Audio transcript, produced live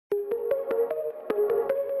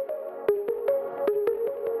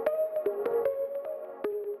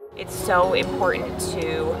It's so important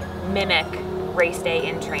to mimic race day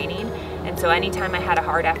in training. And so anytime I had a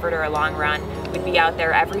hard effort or a long run, we'd be out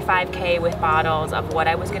there every 5K with bottles of what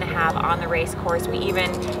I was gonna have on the race course. We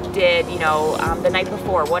even did, the night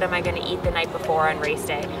before, what am I gonna eat the night before on race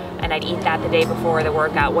day? And I'd eat that the day before the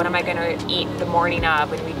workout. What am I gonna eat the morning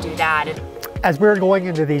of? And we'd do that. As we were going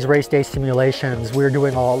into these race day simulations, we were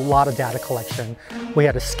doing a lot of data collection. We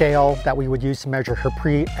had a scale that we would use to measure her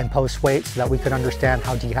pre and post weight so that we could understand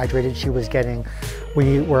how dehydrated she was getting.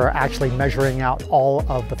 We were actually measuring out all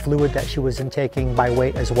of the fluid that she was intaking by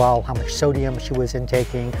weight as well, how much sodium she was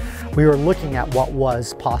intaking. We were looking at what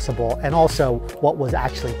was possible and also what was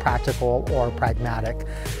actually practical or pragmatic.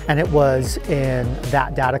 And it was in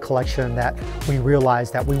that data collection that we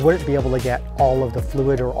realized that we wouldn't be able to get all of the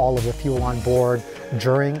fluid or all of the fuel on board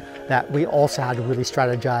during, that we also had to really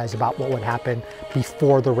strategize about what would happen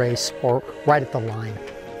before the race or right at the line.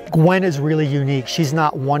 Gwen is really unique. She's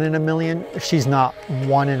not 1 in a million. She's not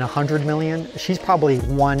 1 in 100 million. She's probably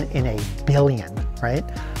 1 in a billion, right?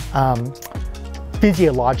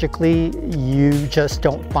 Physiologically, you just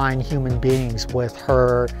don't find human beings with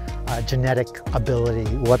her genetic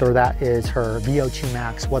ability, whether that is her VO2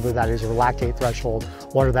 max, whether that is her lactate threshold,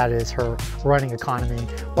 whether that is her running economy,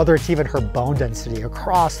 whether it's even her bone density.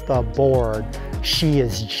 Across the board, she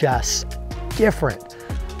is just different.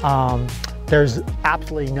 There's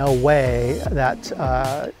absolutely no way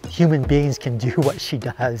that human beings can do what she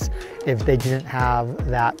does if they didn't have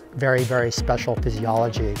that very, very special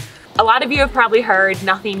physiology. A lot of you have probably heard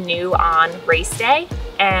nothing new on race day,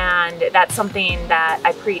 and that's something that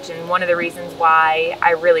I preach, and one of the reasons why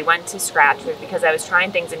I really went to scratch was because I was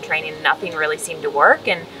trying things in training and nothing really seemed to work.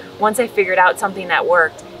 And once I figured out something that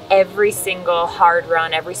worked, every single hard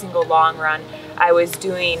run, every single long run, I was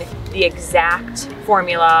doing the exact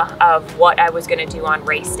formula of what I was gonna do on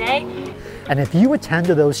race day. And if you attend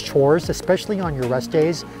to those chores, especially on your rest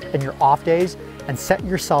days and your off days, and set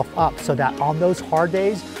yourself up so that on those hard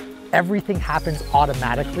days, everything happens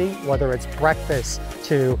automatically, whether it's breakfast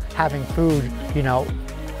to having food,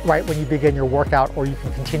 right when you begin your workout, or you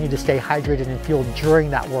can continue to stay hydrated and fueled during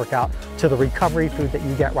that workout, to the recovery food that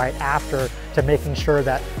you get right after, to making sure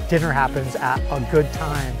that dinner happens at a good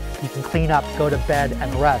time. You can clean up, go to bed,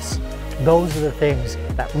 and rest. Those are the things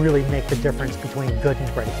that really make the difference between good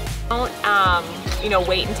and great. Don't,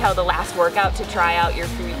 wait until the last workout to try out your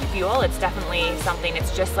fuel. It's definitely something,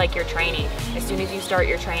 it's just like your training. As soon as you start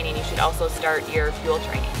your training, you should also start your fuel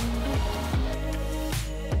training.